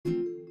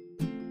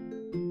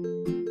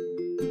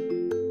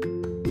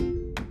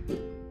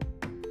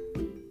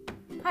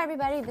Hi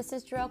everybody, this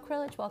is Jarrell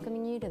Krilich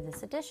welcoming you to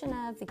this edition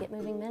of the Get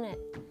Moving Minute.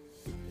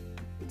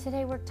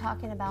 Today we're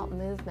talking about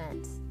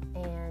movement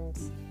and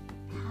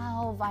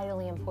how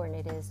vitally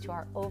important it is to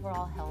our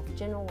overall health,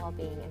 general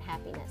well-being, and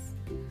happiness.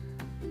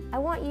 I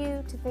want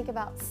you to think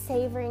about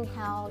savoring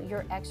how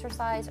your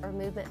exercise or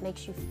movement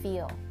makes you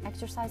feel.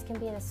 Exercise can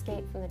be an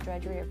escape from the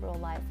drudgery of real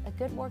life. A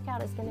good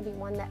workout is going to be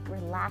one that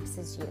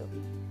relaxes you.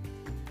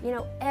 You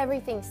know,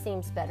 everything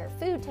seems better.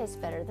 Food tastes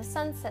better. The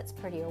sun sets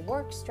prettier.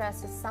 Work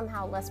stress is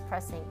somehow less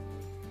pressing.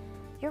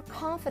 You're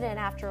confident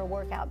after a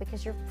workout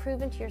because you've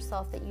proven to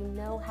yourself that you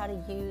know how to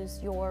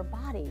use your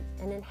body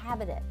and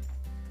inhabit it.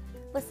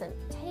 Listen,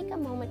 take a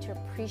moment to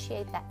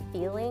appreciate that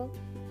feeling.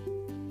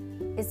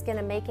 It's going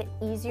to make it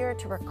easier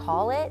to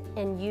recall it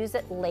and use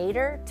it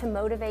later to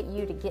motivate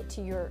you to get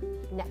to your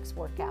next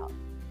workout.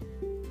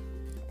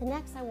 The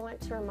next, I want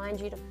to remind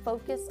you to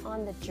focus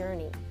on the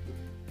journey.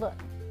 Look,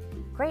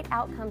 great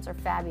outcomes are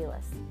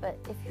fabulous, but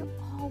if you're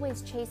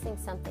always chasing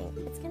something,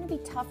 it's going to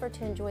be tougher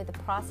to enjoy the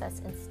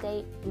process and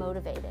stay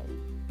motivated.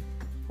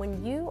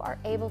 When you are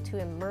able to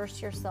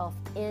immerse yourself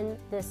in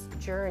this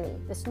journey,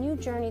 this new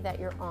journey that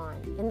you're on,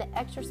 in the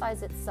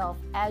exercise itself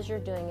as you're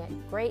doing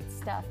it, great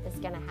stuff is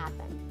going to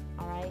happen,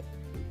 all right?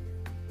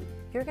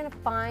 You're going to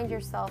find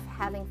yourself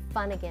having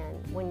fun again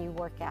when you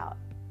work out.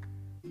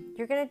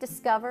 You're going to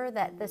discover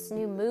that this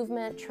new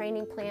movement,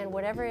 training plan,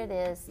 whatever it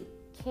is,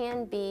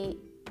 can be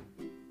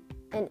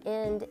an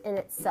end in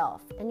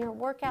itself, and your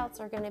workouts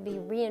are going to be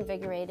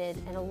reinvigorated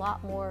and a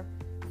lot more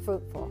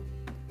fruitful.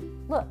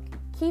 Look,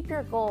 keep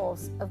your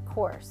goals, of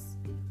course,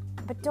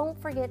 but don't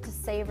forget to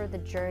savor the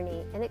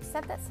journey and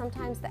accept that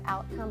sometimes the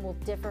outcome will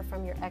differ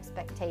from your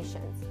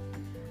expectations.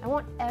 I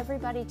want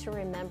everybody to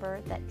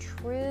remember that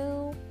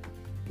true,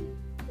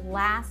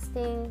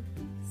 lasting,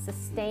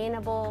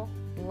 sustainable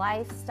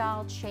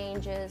lifestyle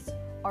changes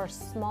are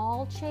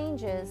small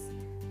changes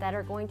that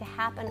are going to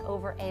happen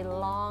over a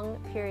long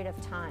period of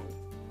time.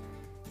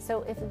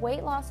 So if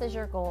weight loss is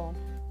your goal,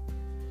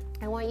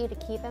 I want you to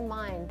keep in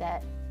mind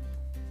that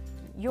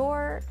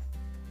your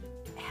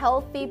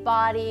healthy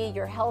body,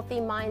 your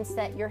healthy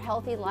mindset, your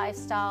healthy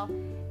lifestyle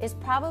is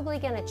probably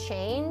going to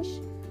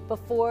change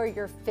before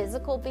your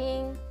physical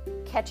being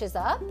catches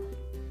up.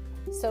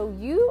 So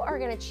you are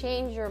going to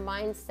change your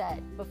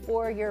mindset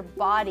before your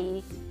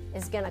body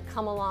is going to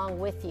come along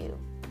with you.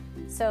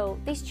 So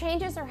these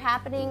changes are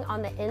happening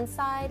on the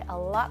inside a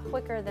lot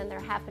quicker than they're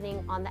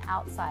happening on the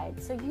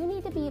outside. So you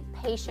need to be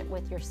patient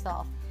with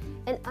yourself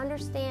and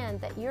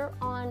understand that you're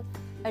on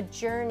a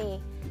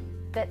journey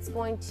that's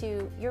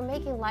you're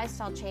making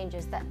lifestyle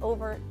changes that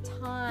over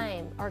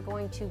time are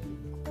going to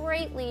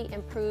greatly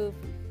improve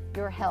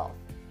your health.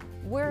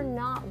 We're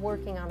not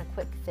working on a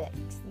quick fix.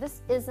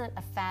 This isn't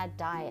a fad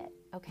diet,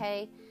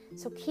 okay?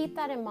 So keep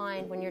that in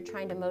mind when you're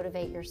trying to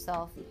motivate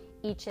yourself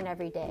each and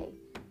every day.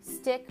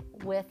 Stick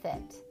with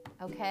it,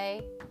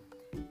 okay?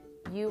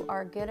 You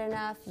are good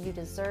enough. You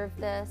deserve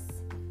this.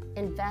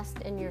 Invest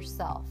in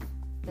yourself.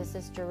 This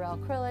is Jarrell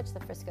Krilich, the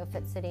Frisco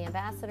Fit City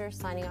Ambassador,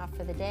 signing off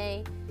for the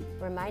day,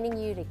 reminding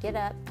you to get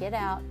up, get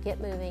out, get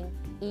moving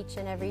each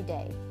and every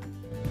day.